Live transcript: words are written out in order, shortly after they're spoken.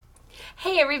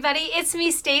Hey everybody, it's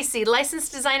me Stacey,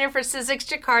 licensed designer for Sizzix,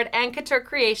 Jacquard, and Couture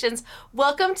Creations.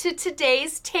 Welcome to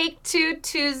today's Take Two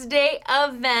Tuesday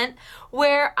event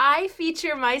where I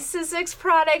feature my Sizzix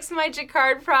products, my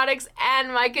Jacquard products,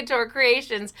 and my Couture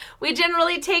Creations. We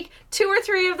generally take 2 or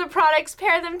 3 of the products,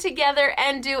 pair them together,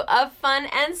 and do a fun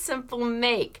and simple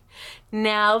make.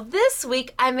 Now this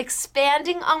week, I'm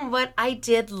expanding on what I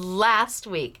did last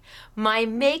week. My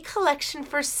May collection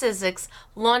for Sizzix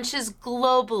launches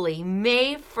globally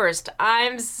May 1st.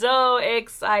 I'm so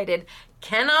excited.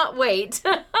 Cannot wait.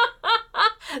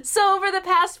 So over the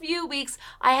past few weeks,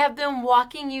 I have been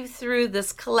walking you through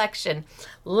this collection.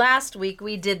 Last week,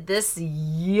 we did this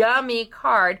yummy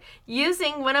card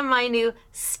using one of my new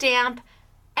stamp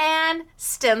and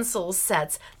stencil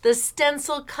sets. The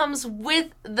stencil comes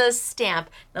with the stamp.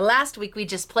 Now last week we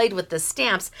just played with the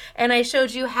stamps and I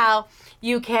showed you how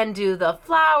you can do the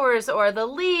flowers or the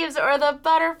leaves or the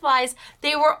butterflies.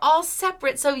 They were all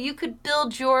separate so you could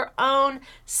build your own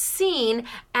scene,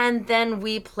 and then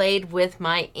we played with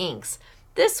my inks.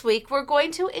 This week, we're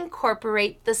going to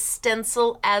incorporate the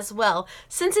stencil as well,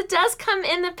 since it does come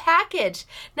in the package.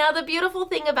 Now, the beautiful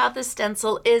thing about the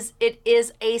stencil is it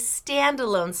is a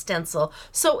standalone stencil,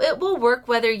 so it will work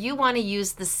whether you want to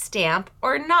use the stamp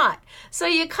or not. So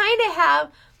you kind of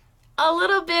have a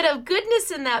little bit of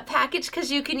goodness in that package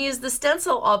because you can use the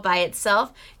stencil all by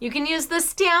itself, you can use the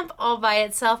stamp all by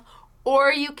itself,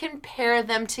 or you can pair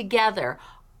them together.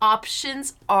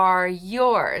 Options are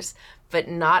yours. But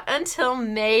not until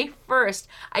May 1st.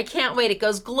 I can't wait. It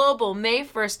goes global May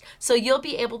 1st, so you'll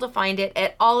be able to find it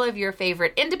at all of your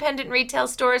favorite independent retail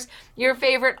stores, your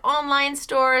favorite online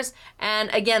stores, and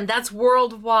again, that's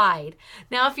worldwide.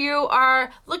 Now, if you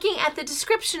are looking at the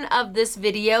description of this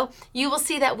video, you will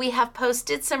see that we have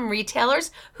posted some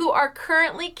retailers who are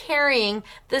currently carrying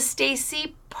the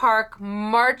Stacey Park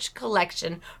March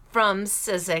collection from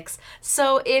Sizzix.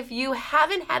 So if you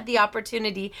haven't had the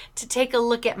opportunity to take a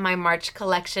look at my March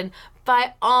collection,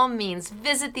 by all means,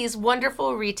 visit these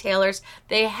wonderful retailers.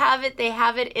 They have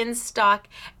it in stock.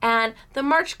 And the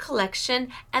March collection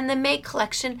and the May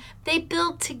collection, they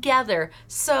build together.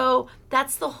 So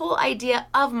that's the whole idea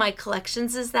of my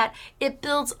collections, is that it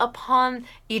builds upon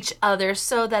each other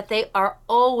so that they are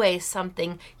always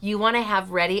something you want to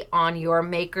have ready on your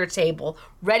maker table,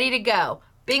 ready to go.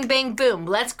 Bing, bang, boom,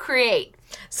 let's create.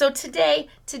 So today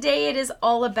it is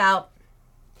all about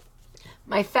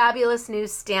my fabulous new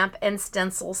stamp and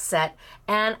stencil set.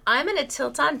 And I'm gonna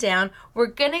tilt on down. We're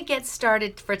gonna get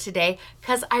started for today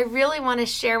because I really wanna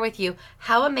share with you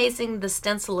how amazing the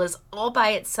stencil is all by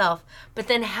itself, but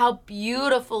then how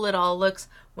beautiful it all looks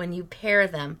when you pair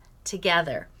them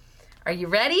together. Are you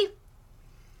ready?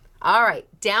 All right,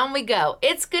 down we go.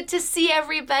 It's good to see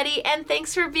everybody, and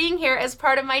thanks for being here as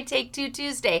part of my Take Two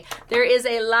Tuesday. There is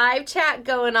a live chat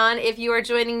going on if you are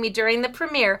joining me during the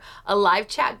premiere, a live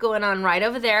chat going on right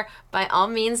over there. By all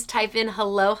means, type in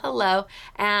hello, hello.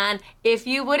 And if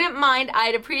you wouldn't mind,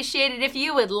 I'd appreciate it if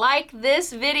you would like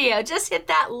this video. Just hit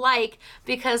that like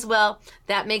because, well,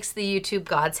 that makes the YouTube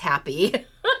gods happy.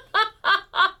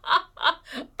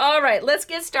 All right, let's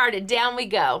get started. Down we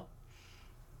go.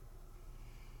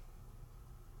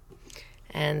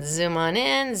 And zoom on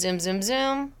in, zoom, zoom,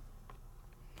 zoom.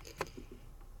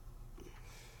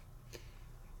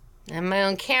 I'm my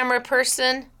own camera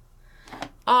person.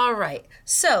 All right,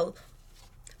 so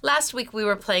last week we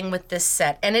were playing with this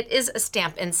set, and it is a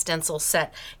stamp and stencil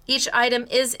set. Each item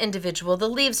is individual. The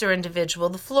leaves are individual.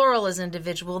 The floral is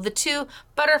individual. The 2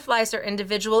 butterflies are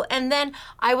individual. And then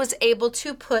I was able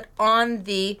to put on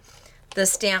the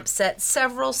stamp set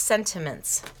several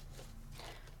sentiments.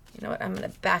 You know what, I'm gonna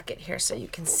back it here so you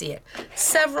can see it.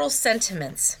 Several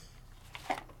sentiments.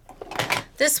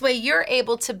 This way you're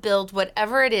able to build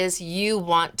whatever it is you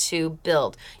want to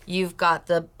build. You've got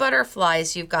the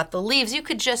butterflies, you've got the leaves. You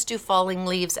could just do falling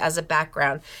leaves as a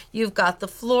background. You've got the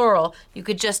floral, you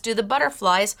could just do the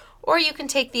butterflies, or you can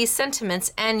take these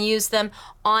sentiments and use them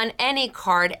on any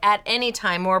card at any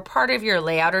time, or part of your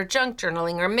layout, or junk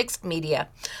journaling, or mixed media.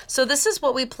 So this is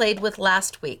what we played with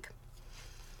last week.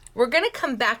 We're going to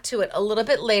come back to it a little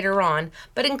bit later on,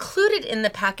 but included in the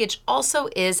package also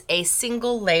is a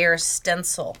single layer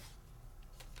stencil.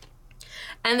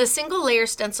 And the single layer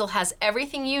stencil has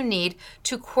everything you need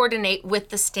to coordinate with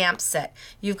the stamp set.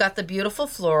 You've got the beautiful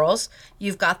florals,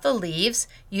 you've got the leaves,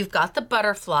 you've got the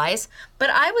butterflies, but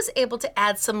I was able to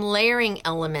add some layering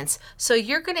elements. So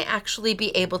you're going to actually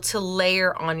be able to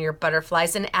layer on your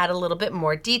butterflies and add a little bit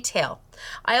more detail.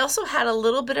 I also had a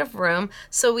little bit of room,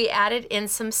 so we added in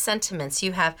some sentiments.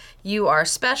 You have, you are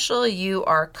special, you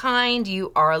are kind,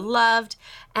 you are loved,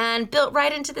 and built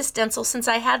right into the stencil. Since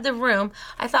I had the room,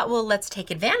 I thought, well, let's take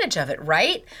advantage of it,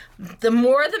 right? The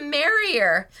more the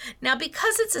merrier. Now,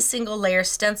 because it's a single layer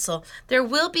stencil, there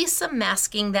will be some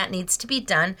masking that needs to be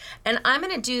done, and I'm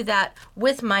gonna do that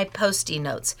with my Post-it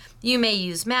notes. You may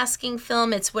use masking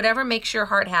film, it's whatever makes your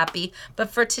heart happy, but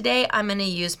for today, I'm gonna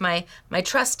use my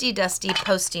trusty dusty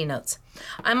Post-it notes.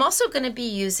 I'm also gonna be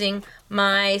using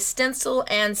my stencil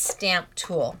and stamp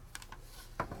tool.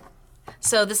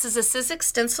 So this is a Sizzix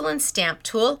stencil and stamp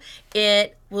tool.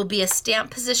 It will be a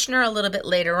stamp positioner a little bit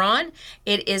later on.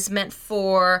 It is meant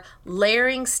for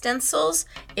layering stencils.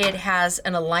 It has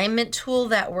an alignment tool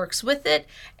that works with it,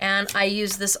 and I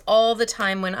use this all the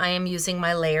time when I am using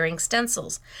my layering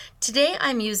stencils. Today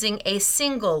I'm using a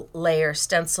single layer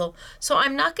stencil, so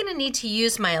I'm not going to need to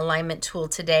use my alignment tool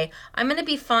today. I'm going to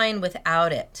be fine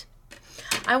without it.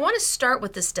 I want to start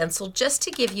with the stencil just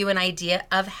to give you an idea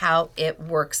of how it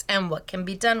works and what can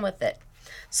be done with it.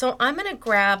 So I'm going to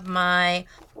grab my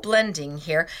blending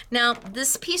here. Now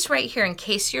this piece right here, in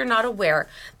case you're not aware,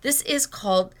 this is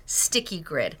called sticky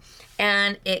grid,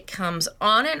 and it comes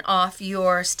on and off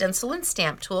your stencil and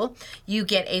stamp tool. You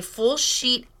get a full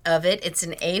sheet of it. It's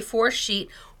an A4 sheet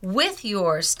with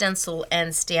your stencil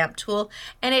and stamp tool,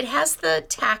 and it has the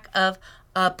tack of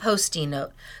a Post-it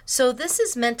note. So this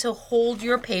is meant to hold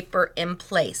your paper in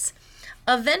place.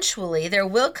 Eventually, there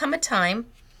will come a time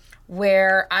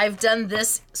where I've done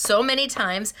this so many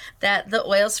times that the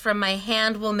oils from my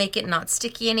hand will make it not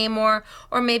sticky anymore,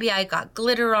 or maybe I got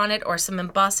glitter on it or some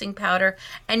embossing powder,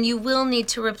 and you will need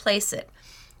to replace it.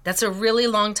 That's a really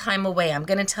long time away. I'm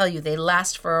going to tell you, they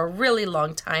last for a really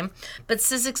long time, but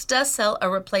Sizzix does sell a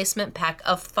replacement pack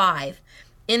of 5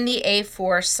 in the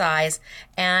A4 size,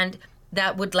 and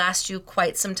that would last you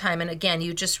quite some time. And again,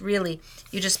 you just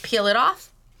peel it off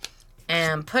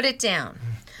and put it down.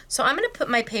 So I'm going to put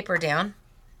my paper down,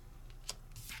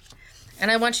 and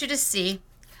I want you to see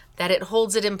that it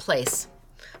holds it in place.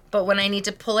 But when I need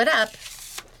to pull it up,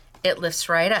 it lifts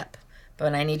right up.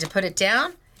 But when I need to put it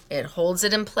down, it holds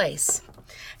it in place.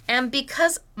 And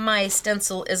because my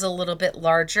stencil is a little bit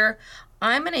larger,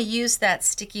 I'm going to use that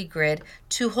sticky grid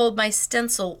to hold my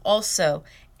stencil also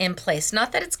in place.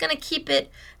 Not that it's going to keep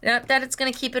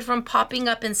it from popping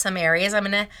up in some areas. I'm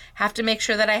going to have to make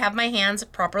sure that I have my hands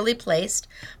properly placed,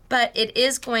 but it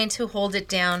is going to hold it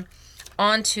down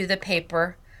onto the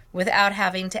paper without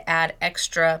having to add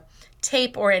extra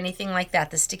tape or anything like that.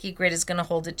 The sticky grid is going to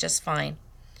hold it just fine.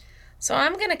 So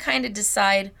I'm going to kind of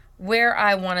decide where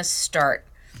I want to start.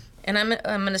 And I'm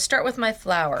going to start with my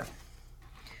flower.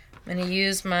 I'm going to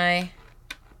use my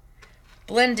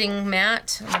blending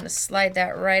mat. I'm going to slide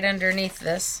that right underneath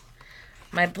this.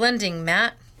 My blending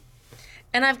mat.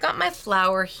 And I've got my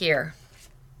flower here.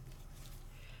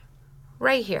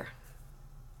 Right here.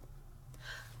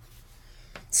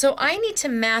 So I need to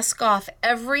mask off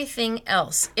everything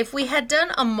else. If we had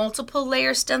done a multiple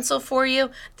layer stencil for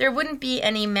you, there wouldn't be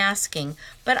any masking.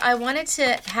 But I wanted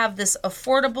to have this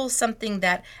affordable, something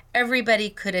that everybody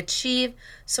could achieve.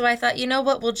 So I thought, you know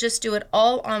what, we'll just do it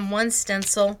all on one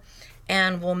stencil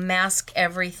and we'll mask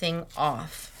everything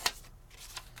off.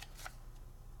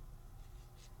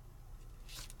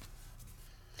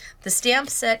 The stamp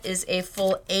set is a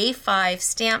full A5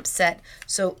 stamp set,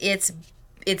 so it's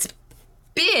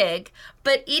big,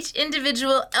 but each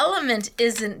individual element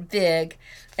isn't big.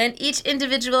 And each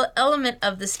individual element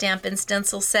of the stamp and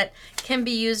stencil set can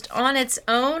be used on its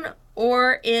own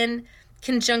or in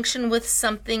conjunction with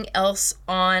something else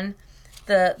on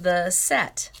the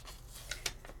set.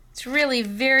 It's really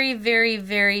very, very,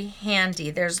 very handy.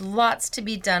 There's lots to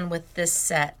be done with this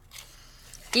set.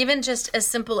 Even just as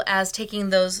simple as taking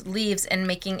those leaves and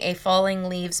making a falling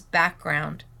leaves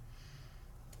background.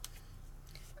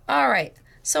 All right,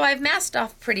 so I've masked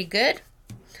off pretty good.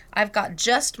 I've got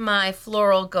just my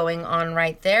floral going on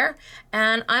right there.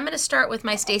 And I'm gonna start with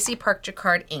my Stacey Park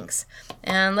Jacquard inks.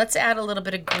 And let's add a little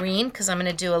bit of green because I'm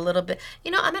gonna do a little bit,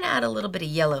 I'm gonna add a little bit of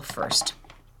yellow first.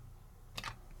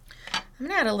 I'm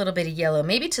gonna add a little bit of yellow,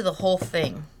 maybe to the whole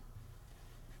thing.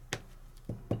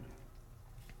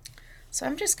 So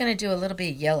I'm just gonna do a little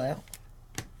bit of yellow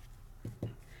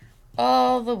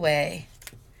all the way.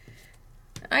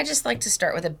 I just like to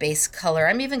start with a base color.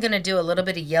 I'm even gonna do a little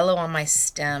bit of yellow on my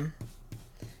stem.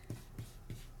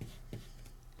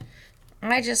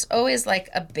 I just always like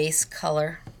a base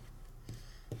color.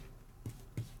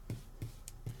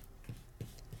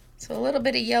 So a little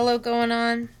bit of yellow going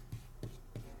on.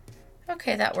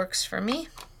 Okay, that works for me.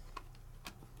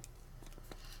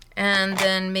 And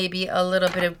then maybe a little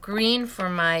bit of green for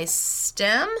my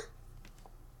stem.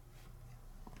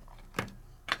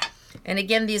 And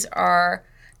again, these are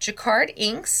Jacquard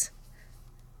inks.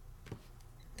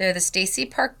 They're the Stacey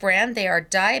Park brand. They are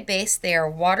dye-based, they are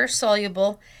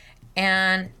water-soluble,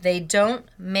 and they don't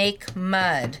make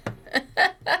mud.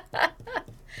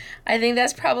 I think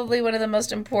that's probably one of the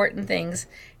most important things,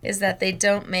 is that they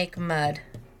don't make mud.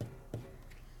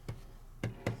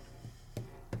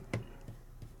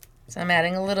 So I'm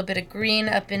adding a little bit of green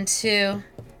up into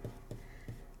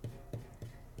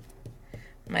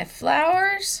my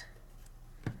flowers.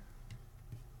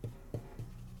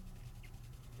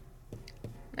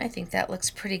 I think that looks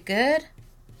pretty good.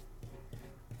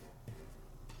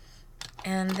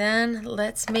 And then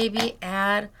let's maybe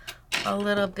add a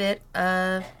little bit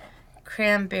of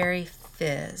cranberry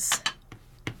fizz.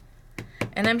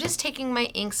 And I'm just taking my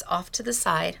inks off to the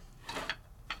side.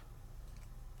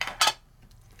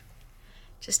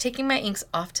 Just taking my inks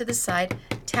off to the side,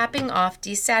 tapping off,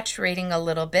 desaturating a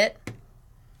little bit.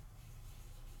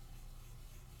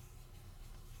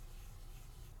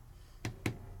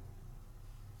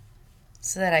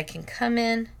 So that I can come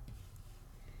in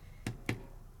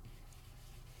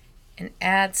and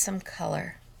add some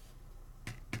color.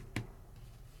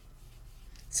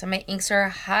 So my inks are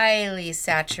highly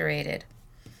saturated,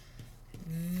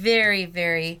 very,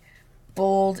 very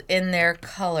bold in their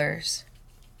colors,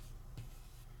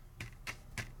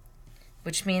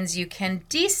 which means you can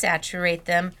desaturate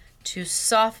them to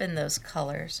soften those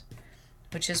colors,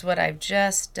 which is what I've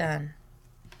just done.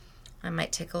 I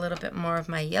might take a little bit more of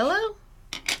my yellow.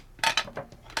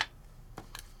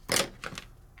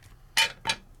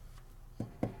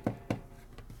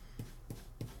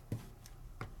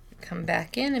 Come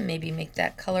back in and maybe make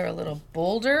that color a little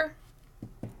bolder.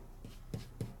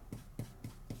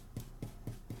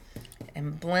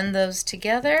 And blend those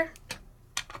together.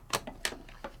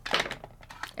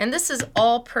 And this is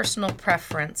all personal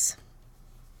preference.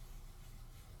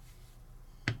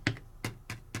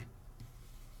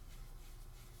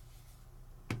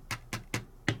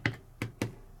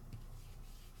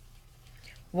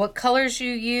 What colors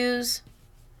you use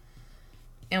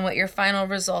and what your final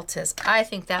result is. I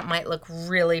think that might look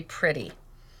really pretty.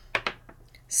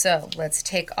 So let's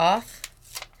take off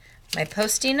my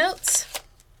Post-it notes.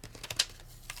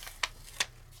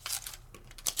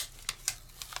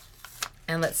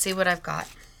 And let's see what I've got.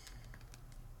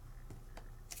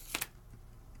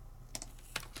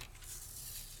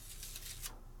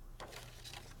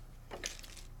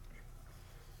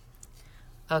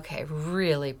 Okay,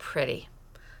 really pretty.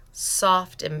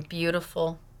 Soft and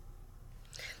beautiful.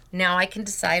 Now I can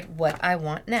decide what I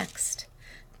want next.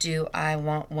 Do I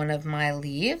want one of my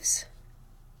leaves?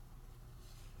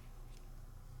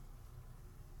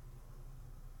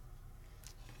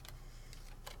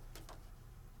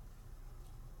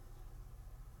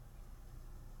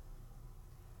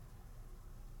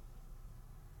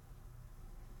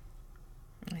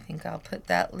 I think I'll put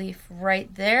that leaf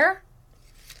right there.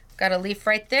 Got a leaf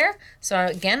right there. So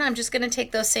again, I'm just going to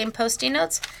take those same Post-it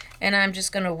notes and I'm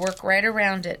just going to work right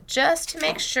around it just to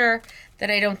make sure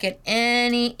that I don't get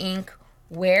any ink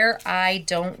where I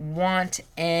don't want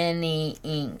any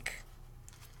ink.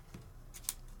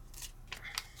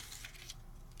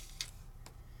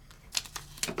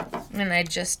 And I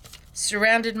just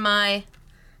surrounded my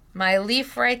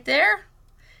leaf right there.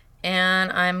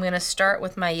 And I'm going to start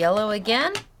with my yellow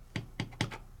again.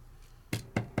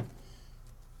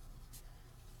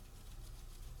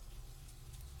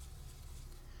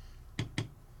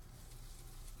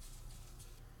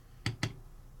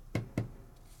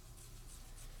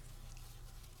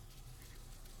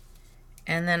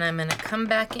 And then I'm going to come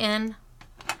back in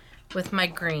with my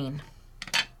green.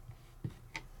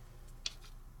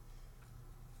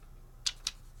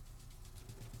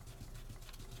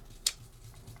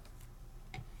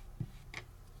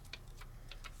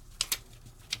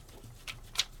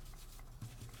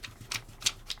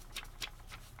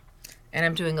 And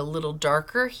I'm doing a little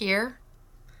darker here,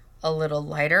 a little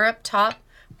lighter up top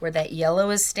where that yellow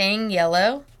is staying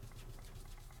yellow.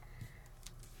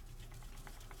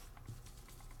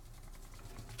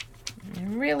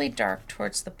 And really dark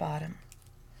towards the bottom.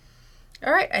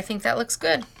 All right, I think that looks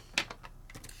good.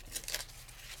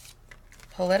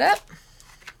 Pull it up.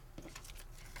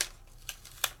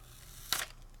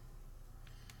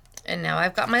 And now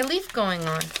I've got my leaf going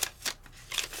on.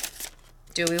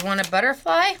 Do we want a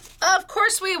butterfly? Of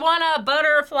course we want a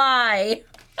butterfly.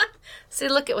 See,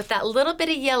 look at with that little bit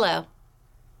of yellow.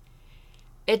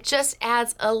 It just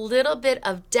adds a little bit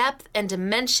of depth and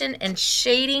dimension and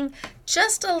shading,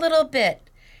 just a little bit.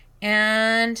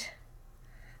 And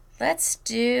Let's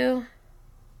do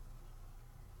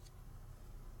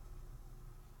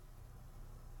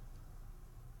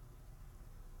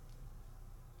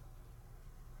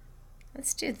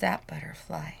that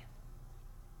butterfly.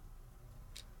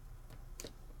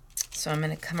 So I'm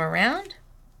going to come around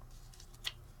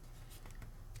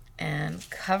and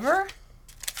cover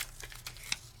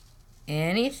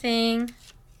anything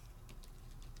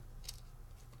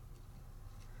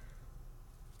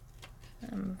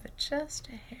move it just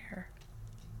a hair.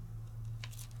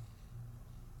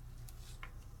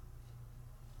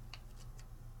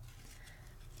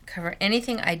 Cover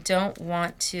anything I don't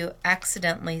want to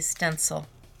accidentally stencil.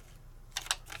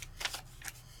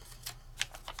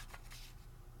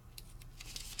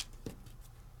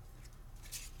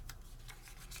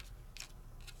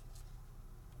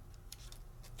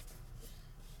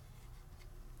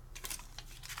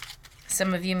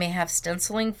 Some of you may have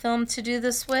stenciling film to do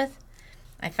this with.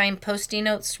 I find Post-it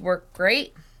notes work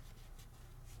great.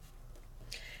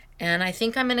 And I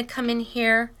think I'm going to come in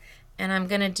here and I'm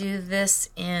going to do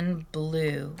this in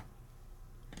blue.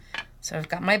 So I've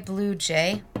got my blue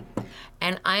J,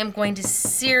 and I am going to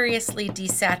seriously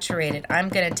desaturate it. I'm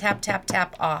going to tap, tap,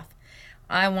 tap off.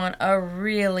 I want a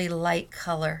really light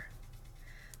color.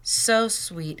 So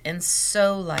sweet and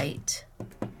so light.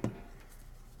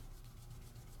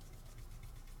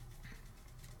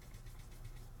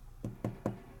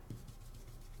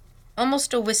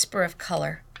 Almost a whisper of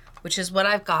color, which is what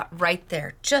I've got right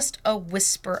there. Just a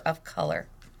whisper of color.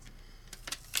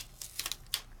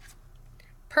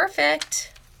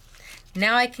 Perfect.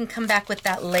 Now I can come back with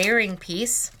that layering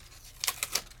piece.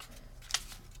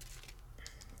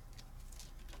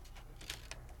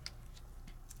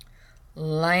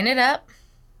 Line it up.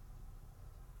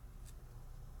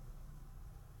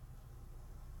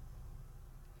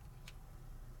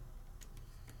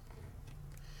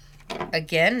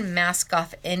 Again, mask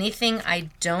off anything I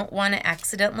don't want to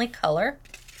accidentally color.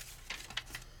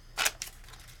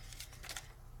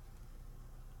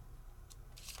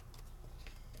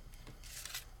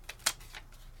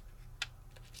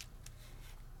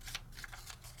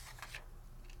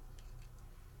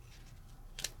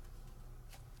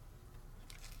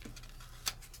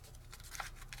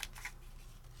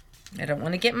 I don't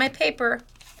want to get my paper,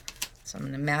 so I'm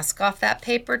going to mask off that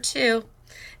paper too.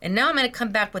 And now I'm going to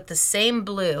come back with the same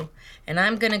blue, and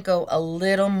I'm going to go a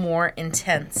little more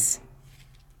intense.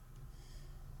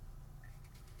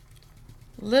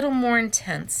 A little more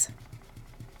intense.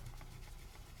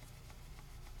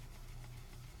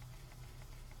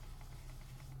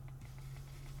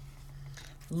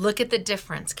 Look at the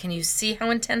difference. Can you see how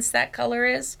intense that color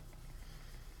is?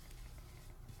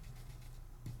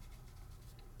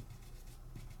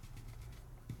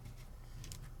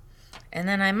 And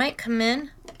then I might come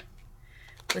in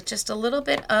with just a little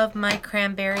bit of my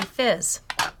cranberry fizz.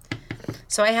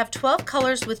 So I have 12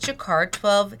 colors with Jacquard,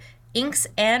 12 inks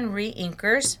and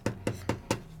re-inkers,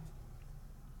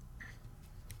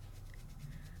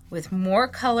 with more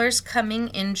colors coming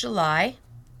in July.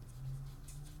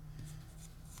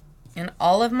 And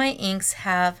all of my inks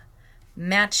have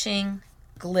matching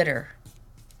glitter,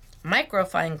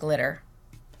 microfine glitter.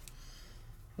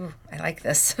 Ooh, I like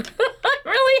this. I'm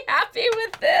really happy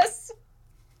with this.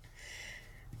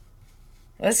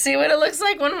 Let's see what it looks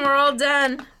like when we're all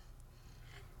done.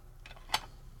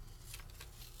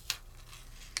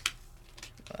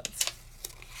 Let's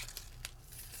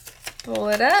pull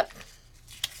it up.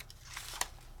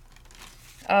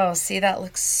 Oh, see, that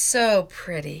looks so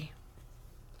pretty.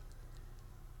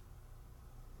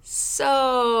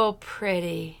 So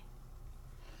pretty.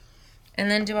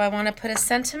 And then do I want to put a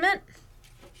sentiment?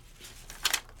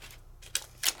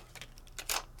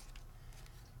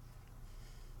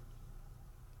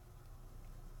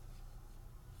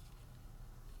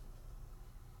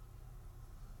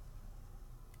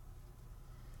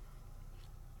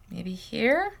 Maybe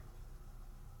here.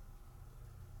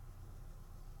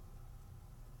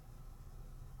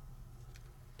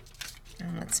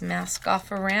 And let's mask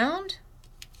off around.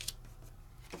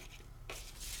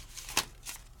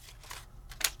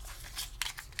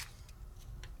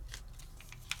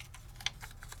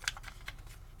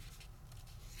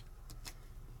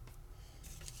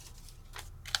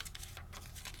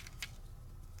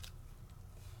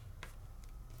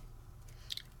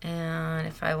 And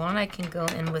if I want, I can go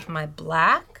in with my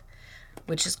black,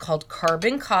 which is called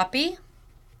Carbon Copy.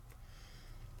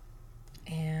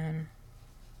 And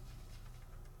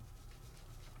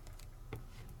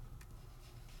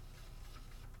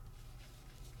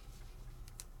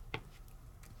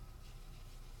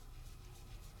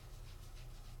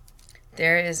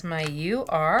there is my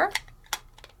UR.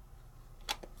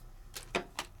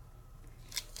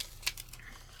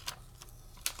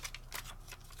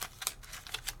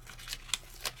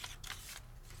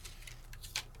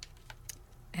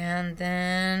 And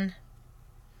then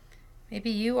maybe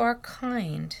you are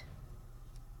kind.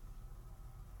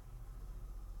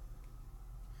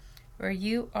 Or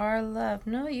you are love.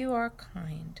 No, you are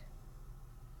kind.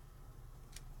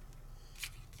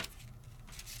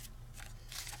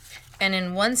 And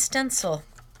in one stencil,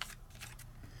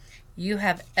 you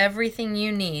have everything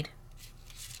you need.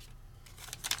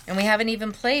 And we haven't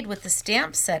even played with the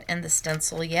stamp set and the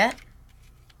stencil yet.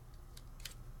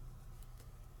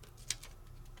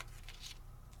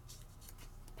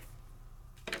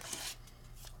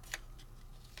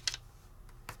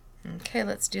 Okay,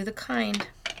 let's do the kind.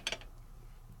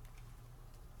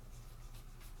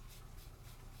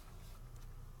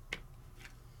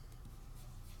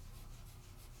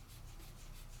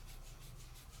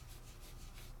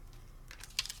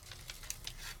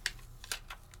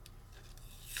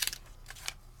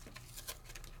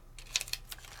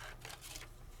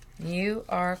 You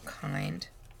are kind.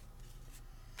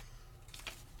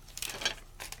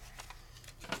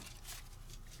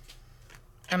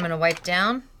 I'm going to wipe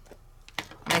down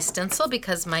my stencil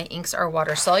because my inks are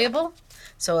water soluble.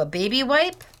 So a baby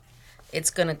wipe, it's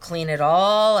going to clean it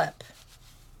all up.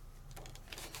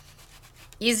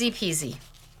 Easy peasy.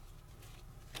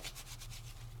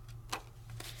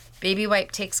 Baby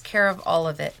wipe takes care of all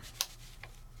of it.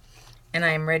 And I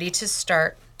am ready to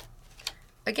start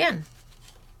again.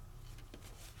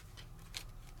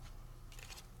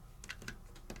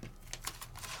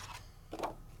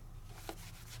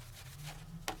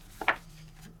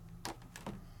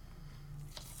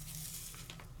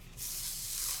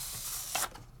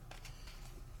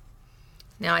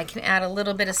 Now I can add a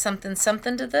little bit of something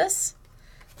to this.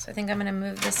 So I think I'm going to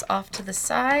move this off to the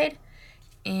side.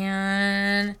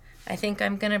 And I think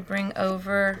I'm going to bring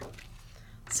over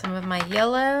some of my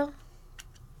yellow.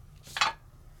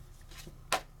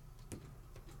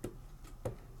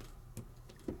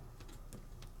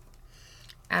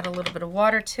 Add a little bit of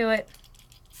water to it.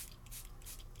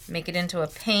 Make it into a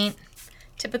paint.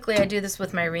 Typically I do this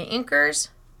with my reinkers.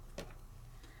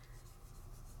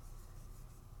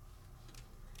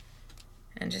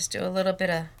 And just do a little bit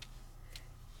of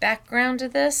background to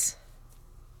this.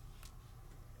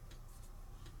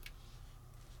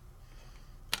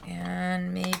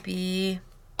 And maybe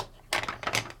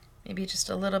just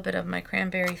a little bit of my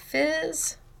cranberry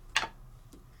fizz.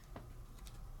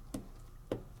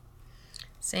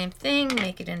 Same thing,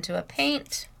 make it into a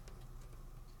paint.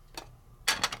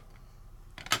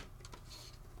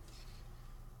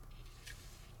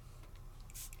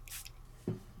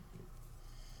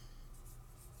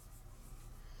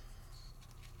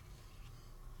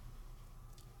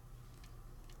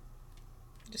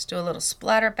 Just do a little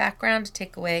splatter background to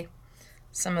take away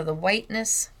some of the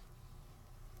whiteness.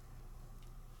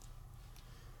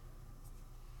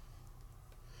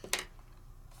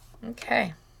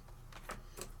 Okay,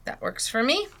 that works for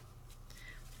me.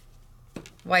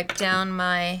 Wipe down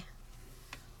my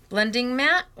blending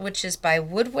mat, which is by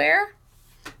Woodware.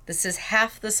 This is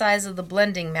half the size of the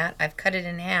blending mat. I've cut it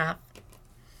in half.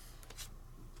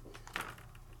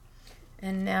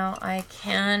 And now I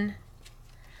can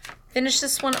finish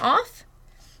this one off,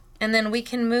 and then we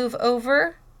can move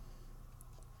over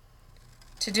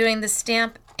to doing the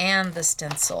stamp and the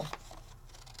stencil.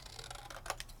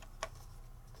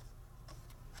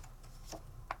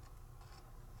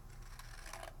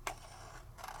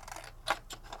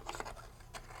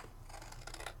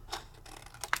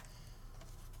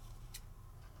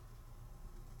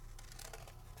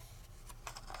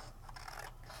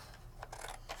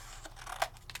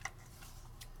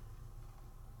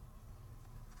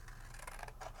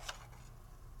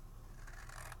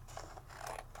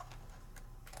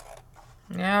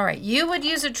 All right, you would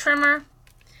use a trimmer.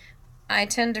 I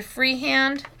tend to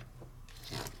freehand.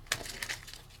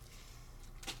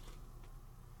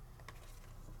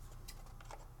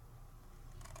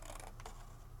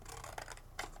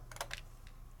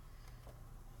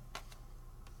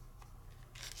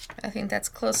 I think that's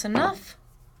close enough.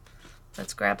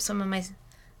 Let's grab some of my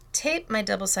tape, my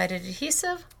double-sided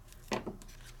adhesive.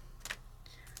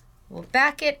 We'll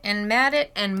back it and mat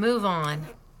it and move on.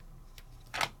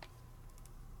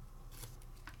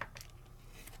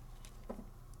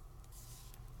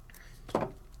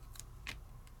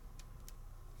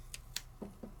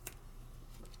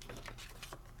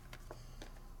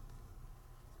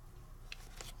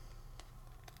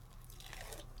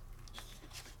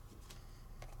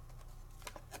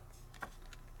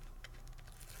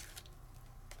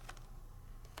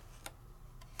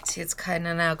 See, it's kind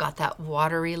of now got that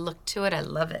watery look to it. I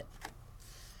love it.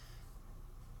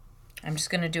 I'm just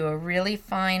going to do a really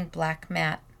fine black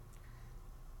matte.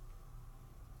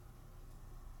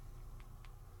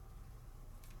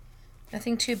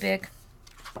 Nothing too big.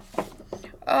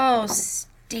 Oh,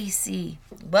 Stacey.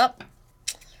 Well,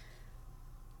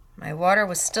 my water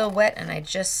was still wet and I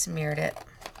just smeared it.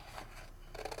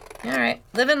 All right,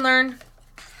 live and learn.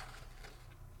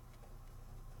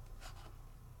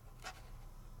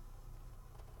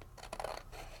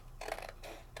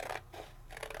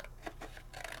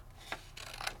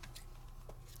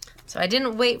 So I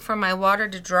didn't wait for my water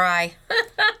to dry.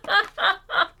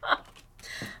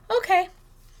 Okay,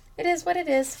 it is what it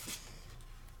is.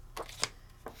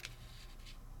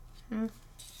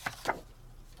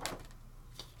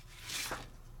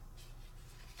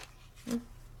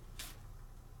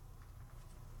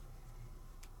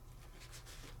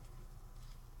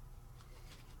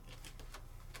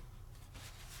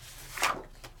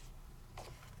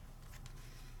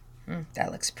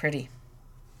 That looks pretty.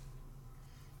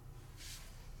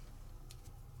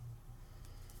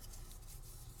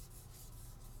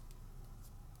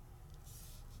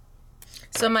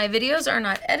 So my videos are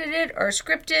not edited or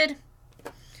scripted.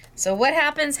 So what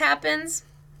happens, happens.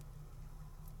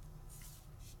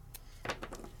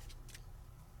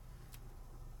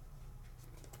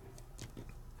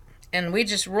 And we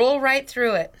just roll right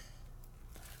through it.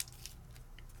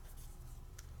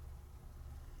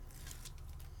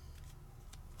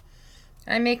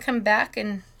 I may come back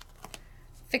and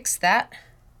fix that.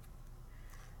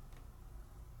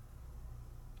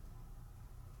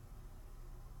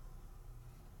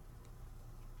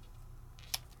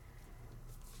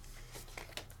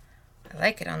 I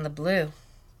like it on the blue.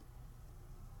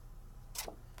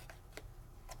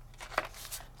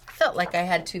 Felt like I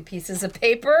had 2 pieces of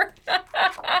paper.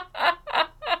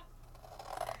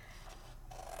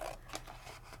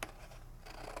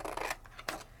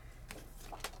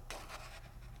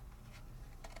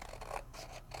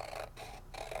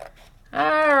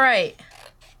 All right.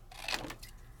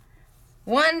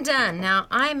 One done. Now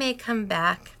I may come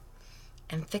back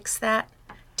and fix that.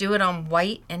 Do it on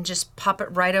white and just pop it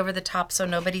right over the top so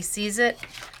nobody sees it.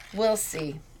 We'll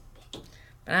see.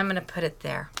 But I'm going to put it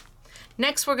there.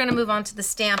 Next, we're going to move on to the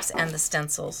stamps and the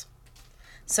stencils.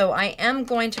 So I am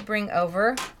going to bring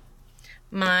over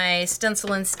my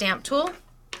stencil and stamp tool.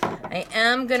 I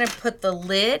am going to put the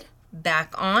lid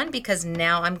back on because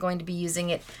now I'm going to be using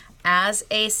it as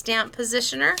a stamp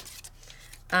positioner.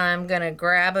 I'm going to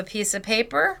grab a piece of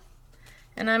paper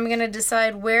and I'm going to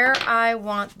decide where I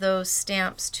want those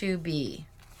stamps to be.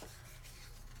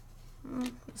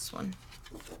 This one.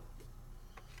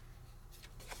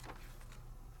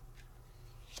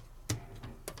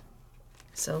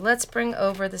 So let's bring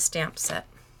over the stamp set.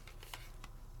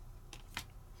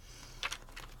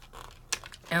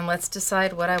 And let's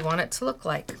decide what I want it to look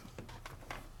like.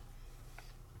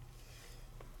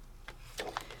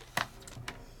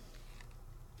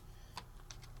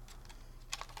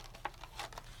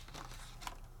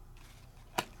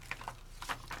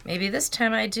 Maybe this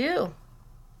time I do.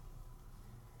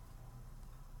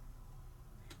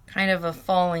 Kind of a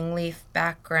falling leaf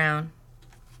background.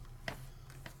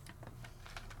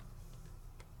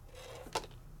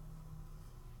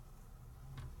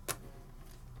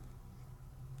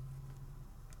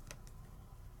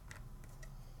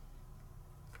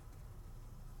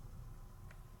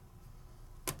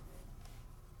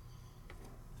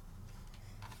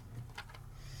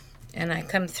 And I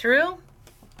come through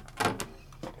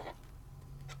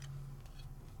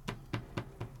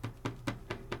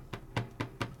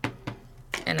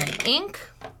and I ink,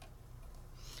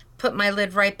 put my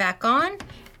lid right back on.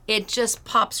 It just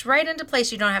pops right into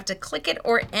place. You don't have to click it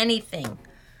or anything.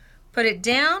 Put it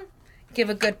down, give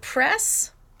a good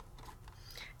press,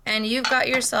 and you've got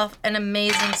yourself an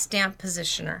amazing stamp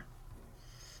positioner.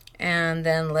 And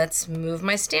then let's move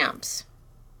my stamps.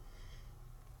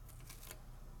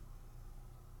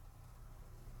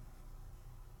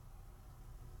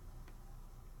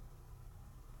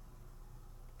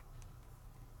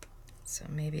 So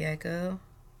maybe I go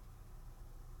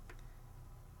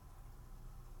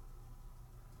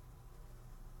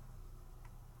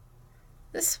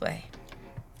this way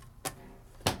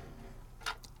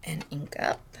and ink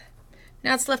up.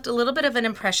 Now it's left a little bit of an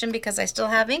impression because I still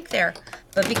have ink there,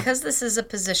 but because this is a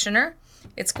positioner,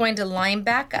 it's going to line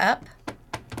back up.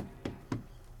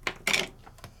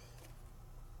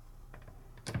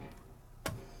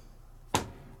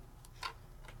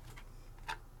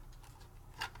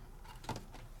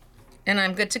 And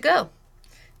I'm good to go.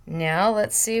 Now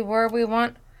let's see where we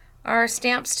want our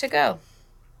stamps to go.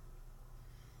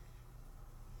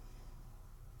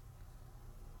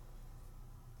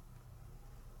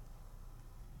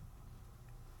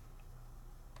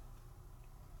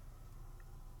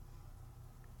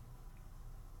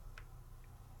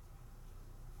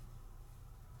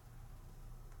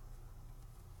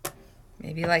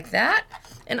 Maybe like that.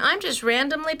 And I'm just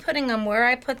randomly putting them where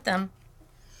I put them.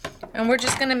 And we're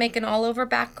just gonna make an all over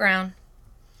background.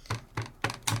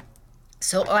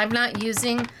 So I'm not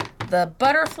using the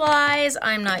butterflies,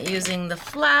 I'm not using the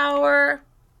flower.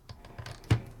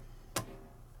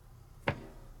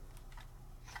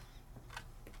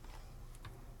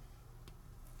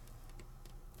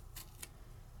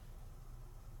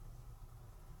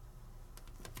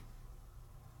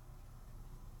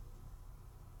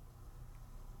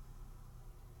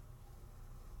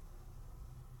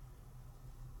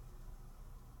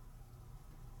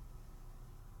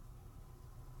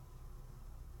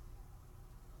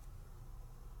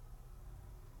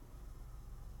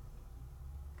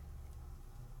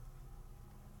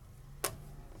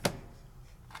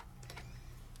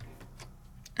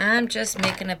 I'm just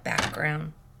making a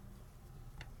background.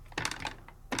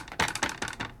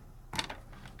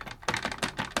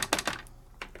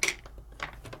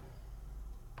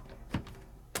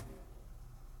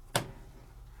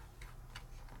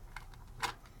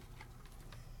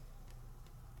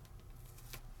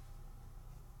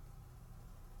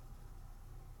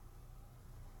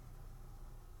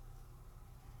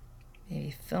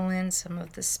 Maybe fill in some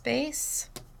of the space.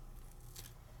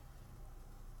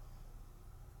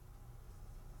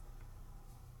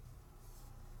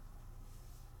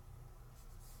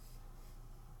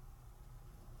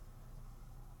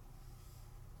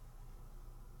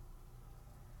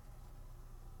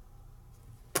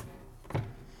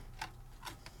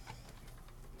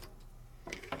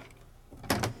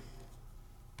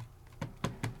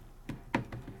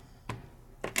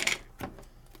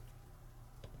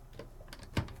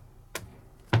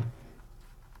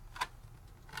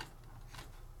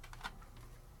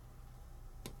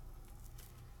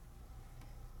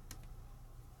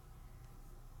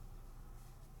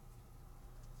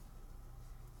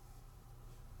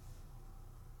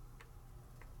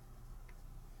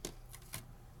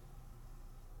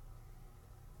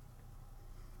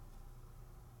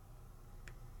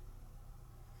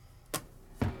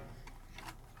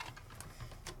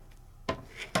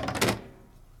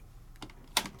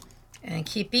 And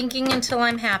keep inking until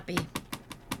I'm happy.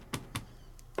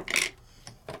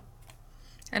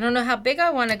 I don't know how big I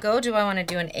want to go. Do I want to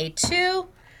do an A2,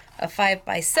 a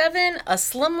 5x7, a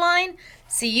slimline?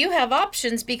 See, you have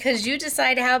options because you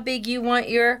decide how big you want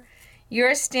your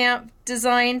stamp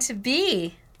design to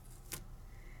be.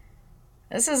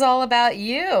 This is all about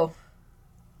you.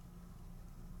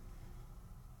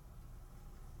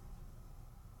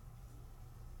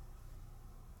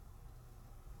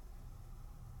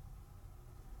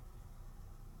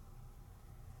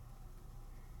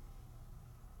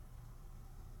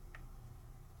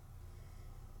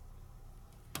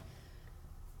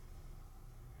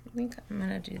 I think I'm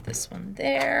gonna do this one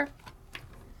there.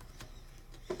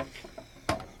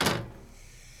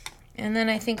 And then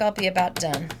I think I'll be about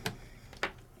done.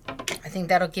 I think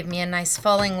that'll give me a nice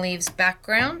falling leaves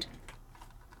background.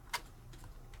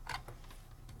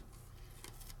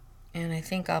 And I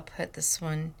think I'll put this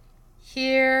one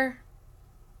here.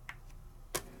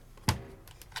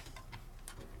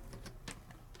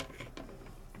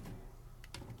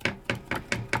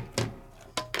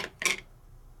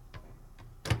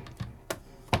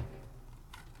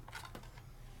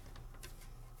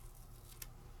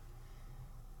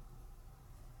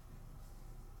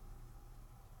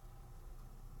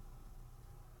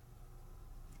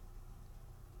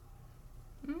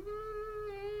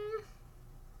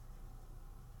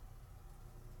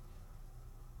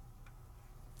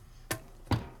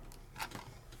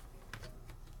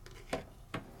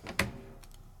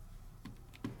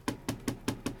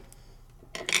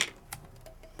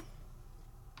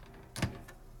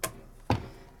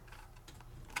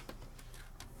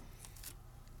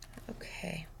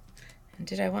 Okay, and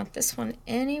did I want this one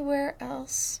anywhere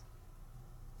else?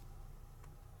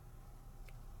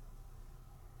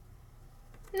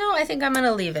 No, I think I'm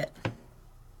gonna leave it.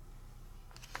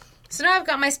 So now I've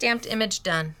got my stamped image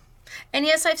done. And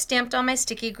yes, I've stamped on my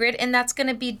sticky grid, and that's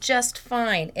gonna be just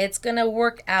fine. It's gonna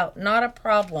work out, not a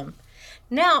problem.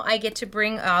 Now I get to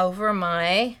bring over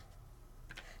my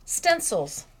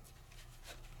stencils.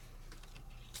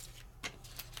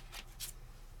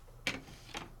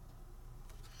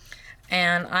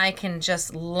 And I can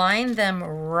just line them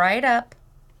right up.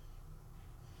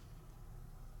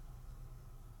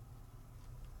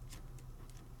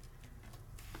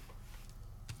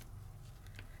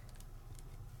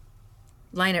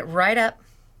 Line it right up.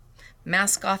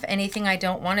 Mask off anything I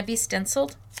don't want to be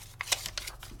stenciled.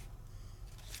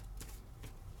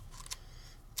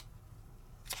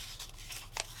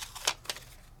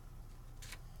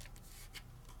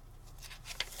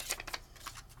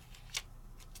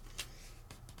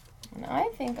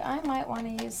 think I might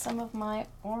want to use some of my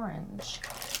orange.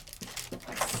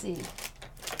 Let's see.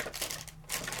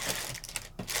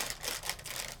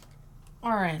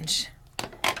 Orange.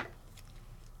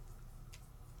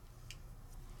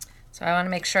 So I want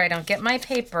to make sure I don't get my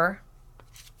paper.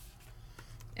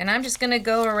 And I'm just going to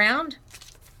go around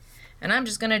and I'm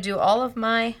just going to do all of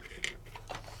my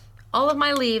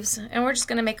leaves, and we're just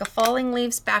going to make a falling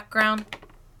leaves background.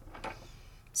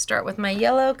 Start with my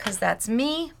yellow because that's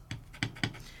me.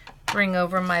 Bring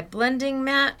over my blending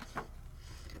mat.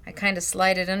 I kind of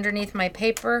slide it underneath my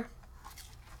paper.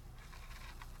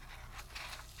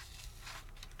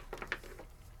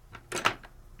 A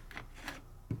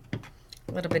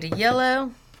little bit of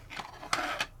yellow.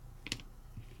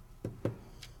 A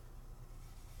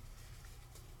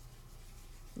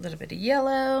little bit of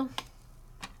yellow.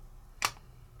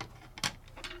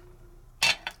 A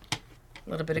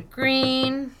little bit of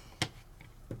green.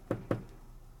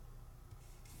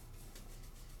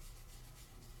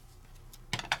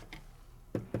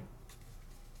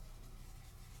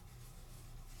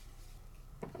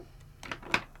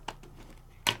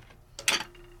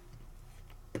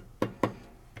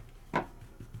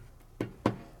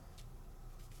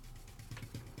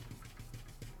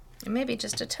 And maybe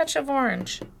just a touch of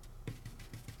orange.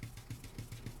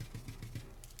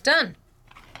 Done.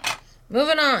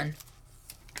 Moving on.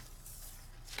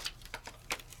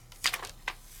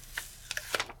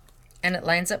 And it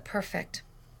lines up perfect.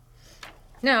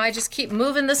 Now I just keep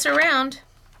moving this around,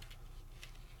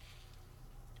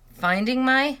 finding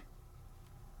my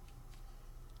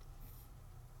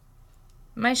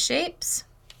shapes.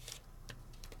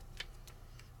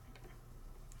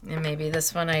 And maybe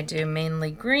this one I do mainly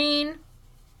green.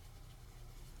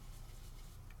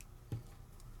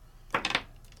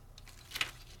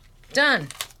 Done.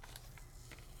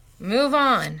 Move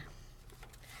on.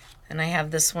 And I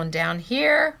have this one down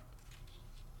here.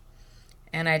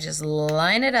 And I just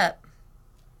line it up.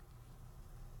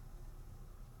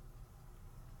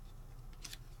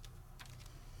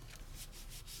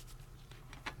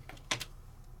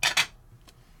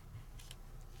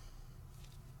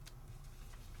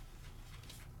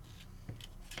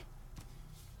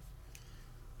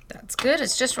 That's good.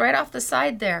 It's just right off the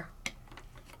side there.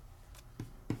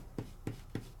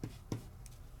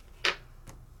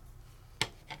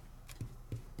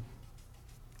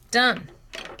 Done.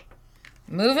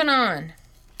 Moving on.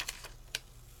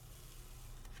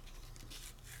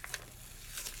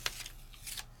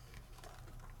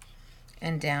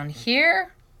 And down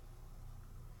here.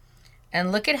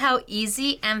 And look at how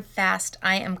easy and fast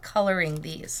I am coloring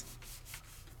these.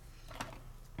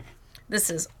 This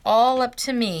is all up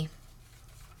to me.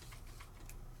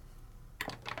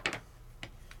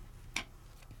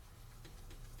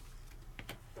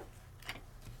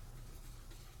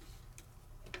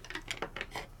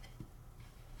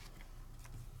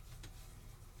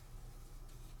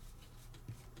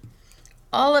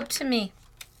 All up to me.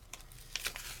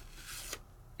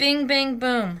 Bing, bang,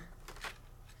 boom.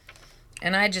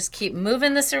 And I just keep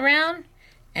moving this around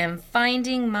and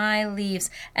finding my leaves.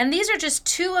 And these are just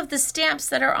 2 of the stamps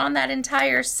that are on that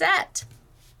entire set.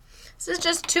 This is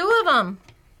just 2 of them.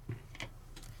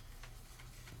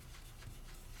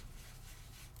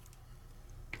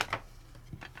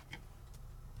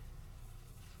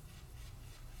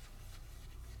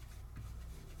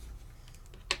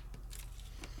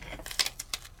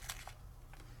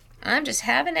 I'm just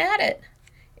having at it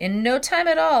in no time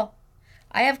at all.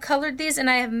 I have colored these and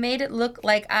I have made it look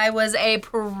like I was a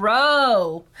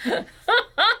pro. Because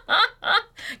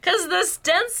the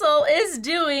stencil is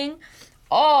doing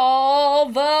all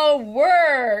the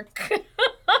work.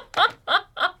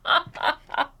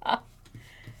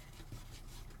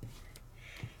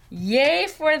 Yay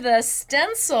for the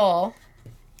stencil.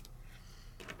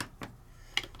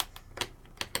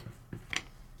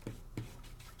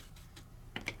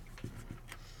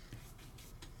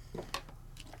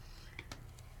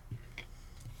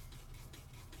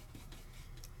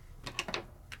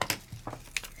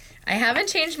 I haven't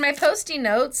changed my Post-it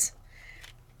notes.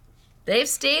 They've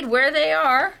stayed where they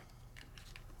are.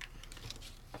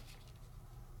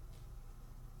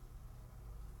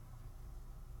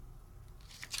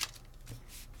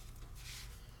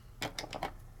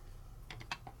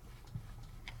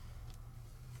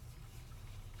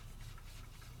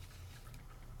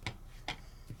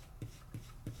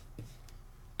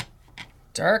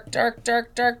 Dark, dark,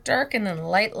 dark, dark, dark, and then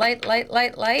light, light, light,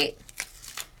 light, light.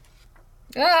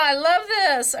 Oh, I love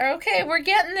this. Okay, we're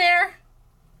getting there.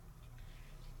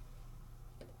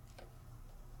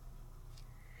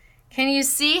 Can you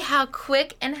see how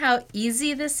quick and how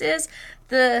easy this is?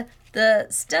 The The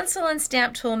stencil and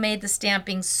stamp tool made the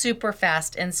stamping super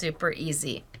fast and super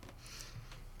easy.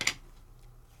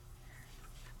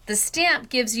 The stamp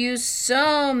gives you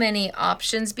so many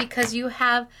options because you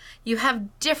have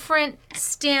different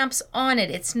stamps on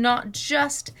it. It's not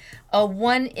just a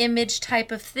one image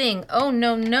type of thing. Oh,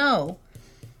 no, no.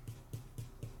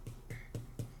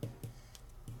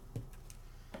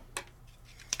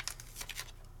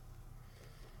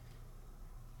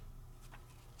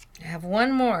 I have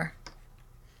one more,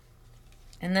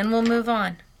 and then we'll move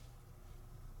on.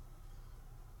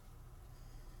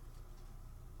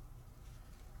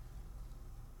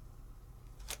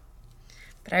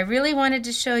 But I really wanted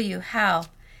to show you how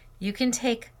you can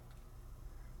take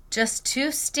just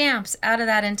 2 stamps out of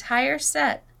that entire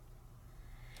set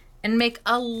and make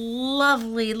a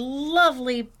lovely,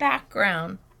 lovely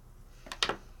background.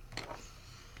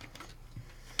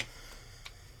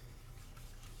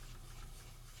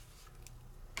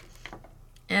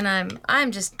 And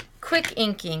I'm just quick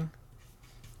inking.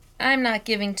 I'm not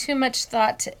giving too much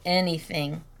thought to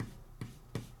anything.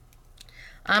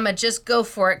 I'm a just go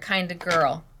for it kind of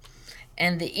girl.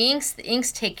 And the inks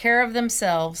take care of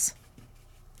themselves.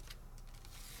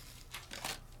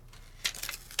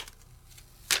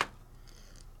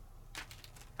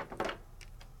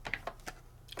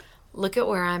 Look at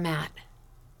where I'm at.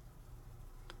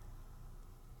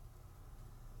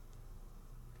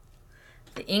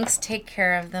 The inks take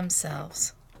care of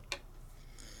themselves.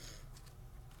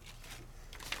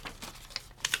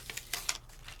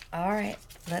 All right,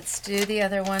 let's do the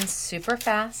other one super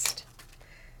fast,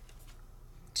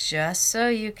 just so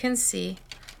you can see.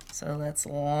 So let's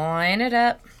line it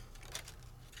up.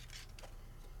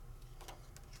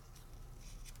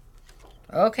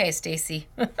 Okay, Stacey,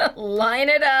 line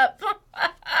it up.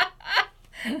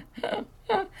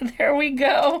 There we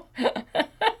go.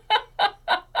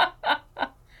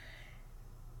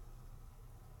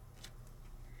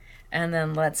 And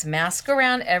then let's mask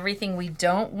around everything we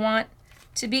don't want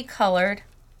to be colored.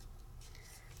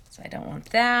 So I don't want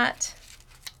that,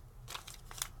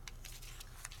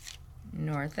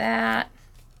 nor that,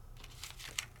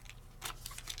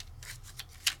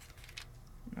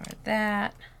 nor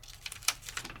that.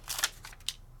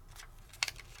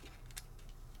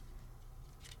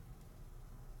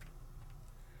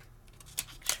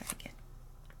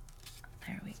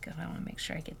 There we go. I want to make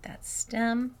sure I get that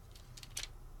stem.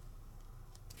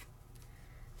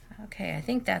 Okay, I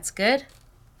think that's good.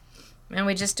 And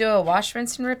we just do a wash,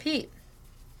 rinse, and repeat.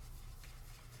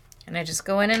 And I just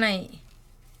go in and I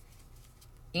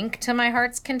ink to my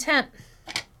heart's content.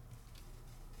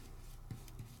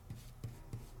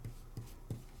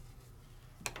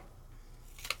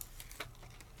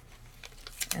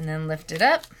 And then lift it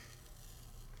up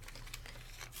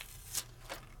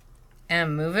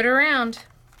and move it around.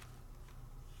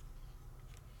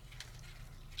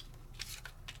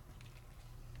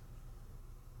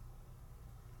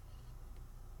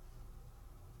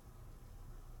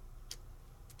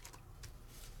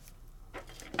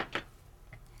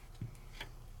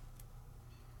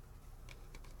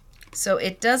 So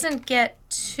it doesn't get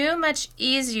too much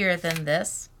easier than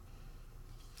this.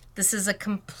 This is a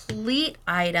complete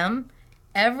item.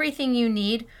 Everything you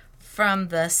need, from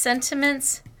the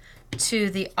sentiments to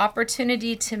the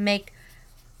opportunity to make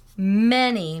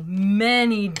many,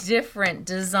 many different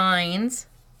designs.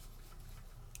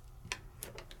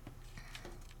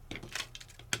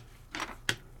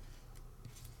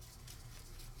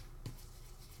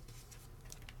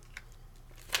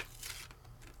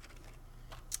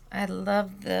 I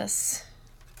love this.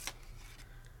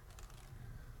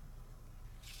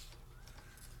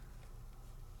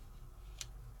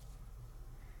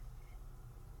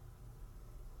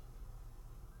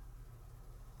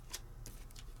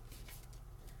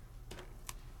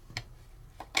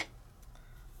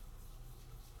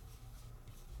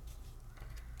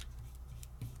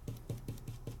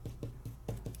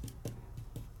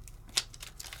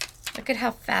 Look at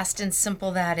how fast and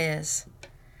simple that is.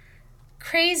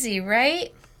 Crazy,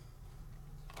 right?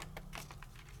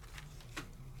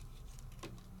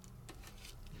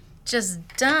 Just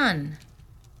done.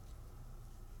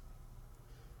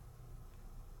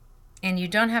 And you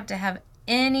don't have to have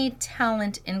any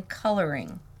talent in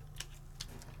coloring.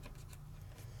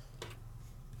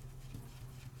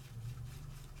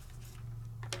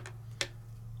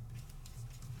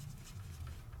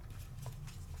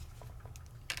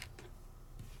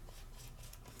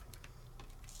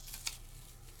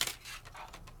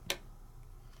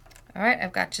 All right,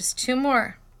 I've got just 2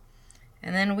 more,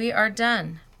 and then we are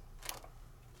done.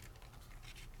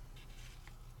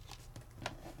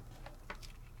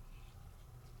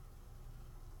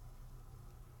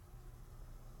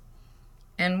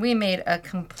 And we made a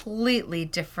completely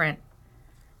different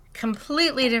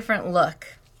look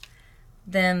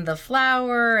than the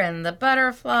flower and the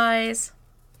butterflies.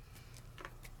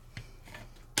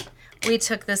 We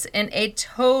took this in a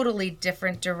totally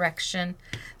different direction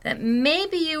that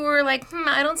maybe you were like,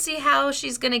 I don't see how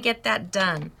she's gonna get that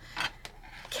done.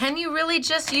 Can you really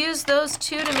just use those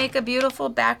two to make a beautiful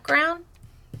background?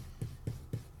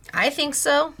 I think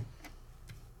so.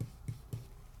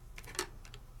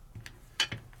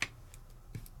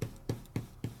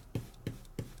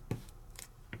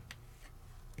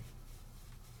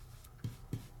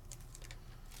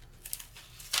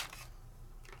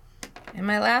 And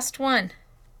my last one.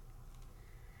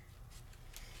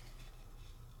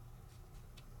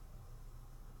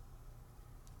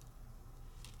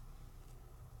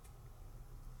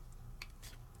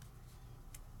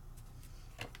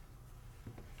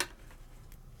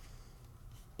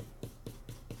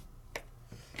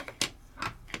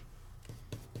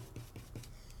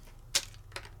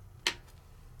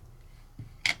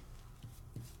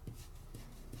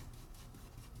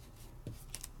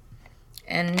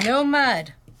 And no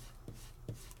mud.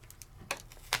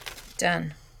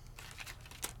 Done.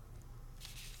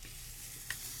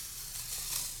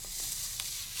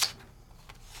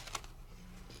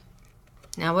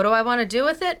 Now what do I want to do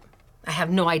with it? I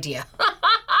have no idea.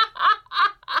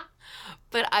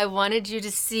 But I wanted you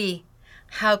to see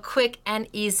how quick and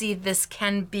easy this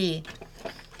can be.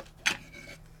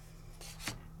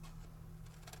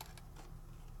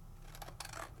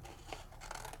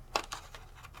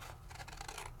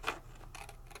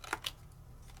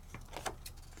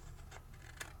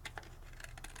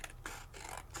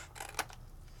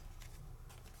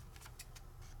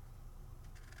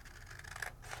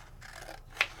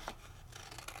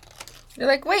 You're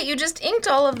like, wait, you just inked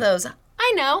all of those.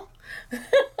 I know, but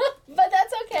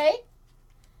that's okay.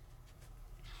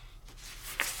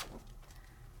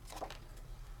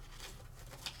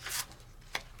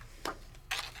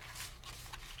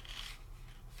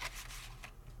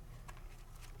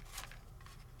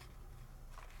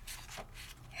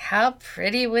 How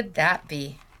pretty would that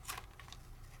be?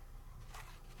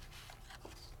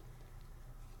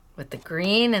 With the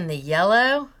green and the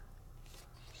yellow.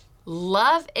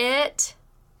 Love it.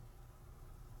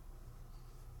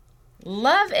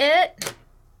 Love it.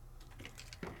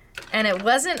 And it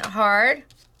wasn't hard.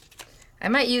 I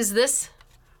might use this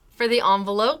for the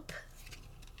envelope.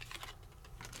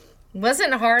 It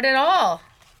wasn't hard at all.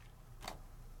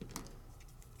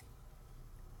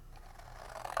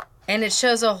 And it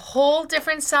shows a whole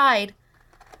different side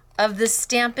of the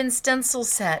stamp and stencil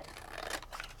set.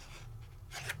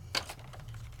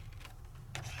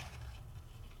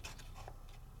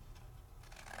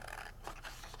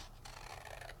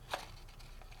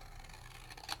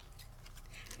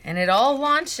 And it all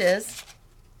launches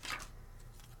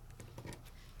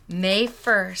May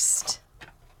 1st.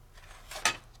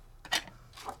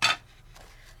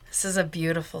 This is a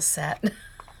beautiful set.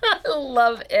 I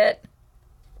love it.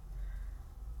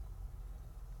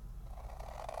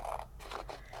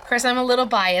 Of course, I'm a little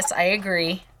biased, I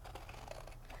agree.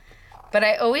 But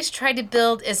I always try to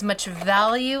build as much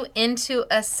value into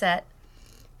a set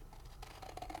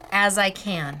as I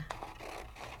can.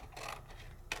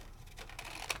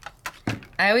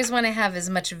 I always want to have as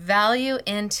much value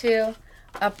into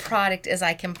a product as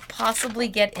I can possibly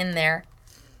get in there.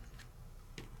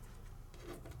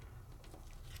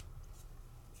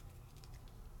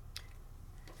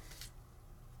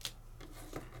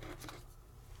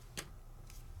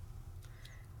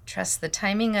 Trust the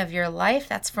timing of your life.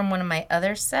 That's from one of my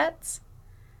other sets.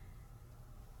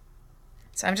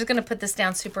 So I'm just going to put this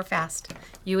down super fast.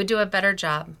 You would do a better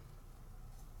job.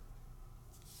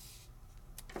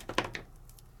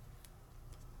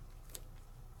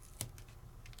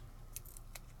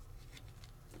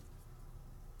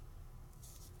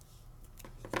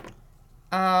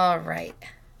 All right.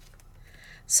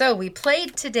 So we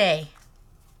played today.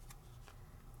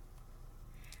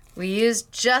 We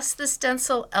used just the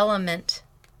stencil element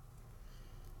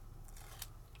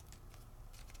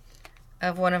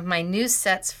of one of my new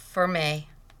sets for May.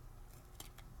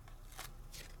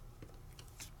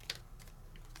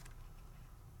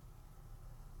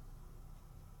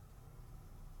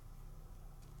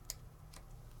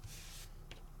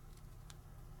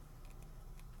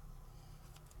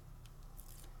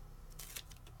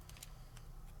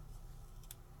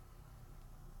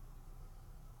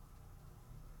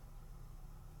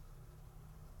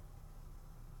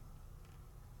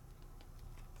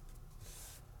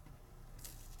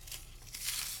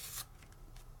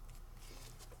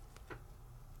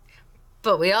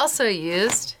 But we also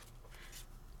used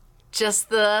just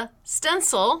the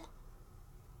stencil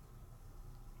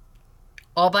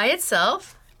all by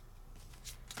itself.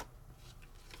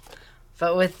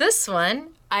 But with this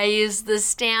one, I use the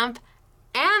stamp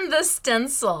and the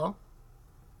stencil.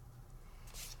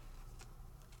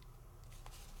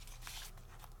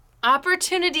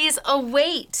 Opportunities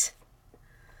await.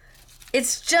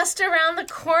 It's just around the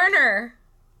corner.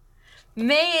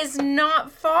 May is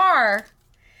not far.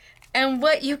 And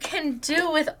what you can do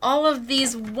with all of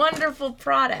these wonderful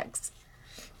products.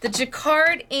 The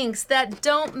Jacquard inks that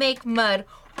don't make mud.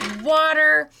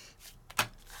 Water,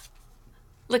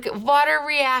 look at water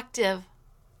reactive.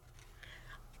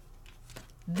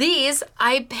 These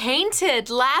I painted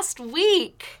last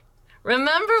week.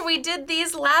 Remember we did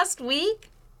these last week?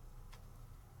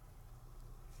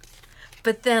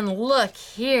 But then look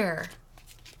here.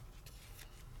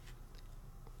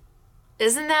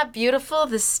 Isn't that beautiful?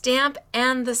 The stamp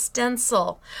and the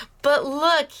stencil. But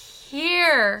look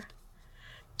here.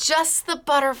 Just the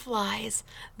butterflies,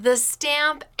 the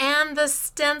stamp and the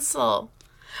stencil.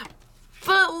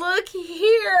 But look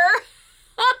here.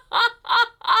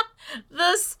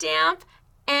 The stamp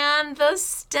and the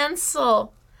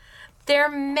stencil. They're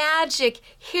magic.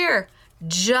 Here,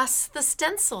 just the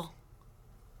stencil.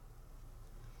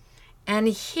 And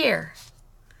here,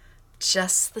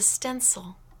 just the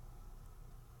stencil.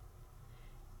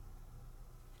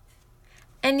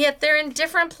 And yet they're in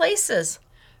different places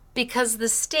because the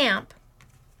stamp,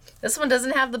 this one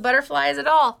doesn't have the butterflies at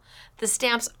all. The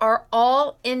stamps are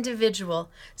all individual,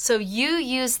 so you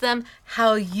use them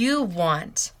how you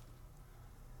want.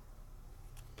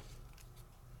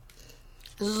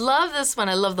 Love this one.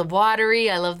 I love the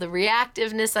watery, I love the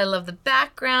reactiveness, I love the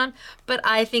background, but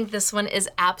I think this one is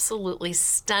absolutely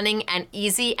stunning and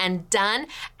easy and done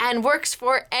and works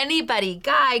for anybody,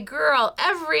 guy, girl,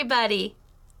 everybody.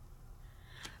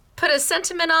 Put a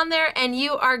sentiment on there and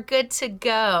you are good to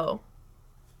go.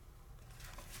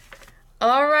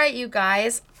 All right, you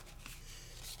guys.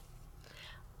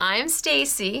 I'm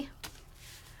Stacey.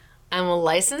 I'm a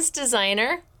licensed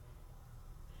designer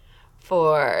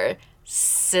for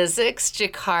Sizzix,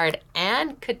 Jacquard,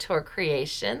 and Couture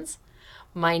Creations.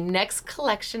 My next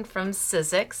collection from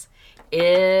Sizzix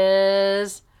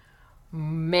is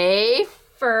May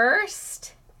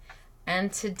 1st.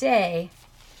 And today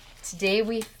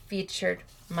we featured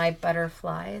my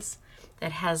butterflies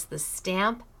that has the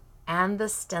stamp and the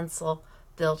stencil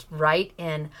built right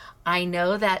in. I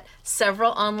know that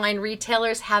several online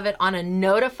retailers have it on a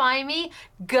notify me.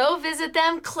 Go visit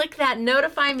them, click that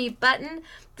notify me button.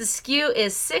 The SKU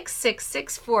is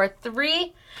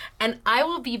 66643, and I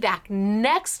will be back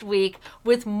next week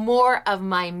with more of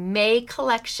my May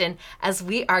collection as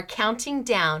we are counting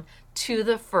down to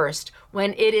the 1st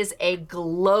when it is a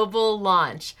global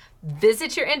launch.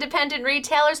 Visit your independent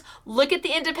retailers. Look at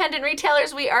the independent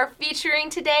retailers we are featuring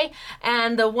today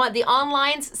and the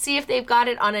onlines. See if they've got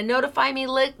it on a notify me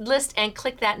list and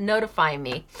click that notify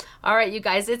me. All right, you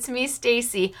guys, it's me,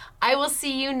 Stacey. I will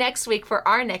see you next week for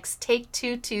our next Take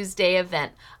Two Tuesday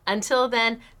event. Until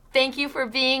then, thank you for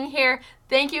being here.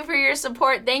 Thank you for your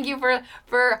support. Thank you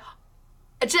for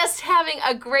just having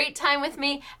a great time with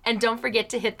me. And don't forget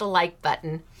to hit the like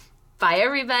button. Bye,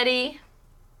 everybody.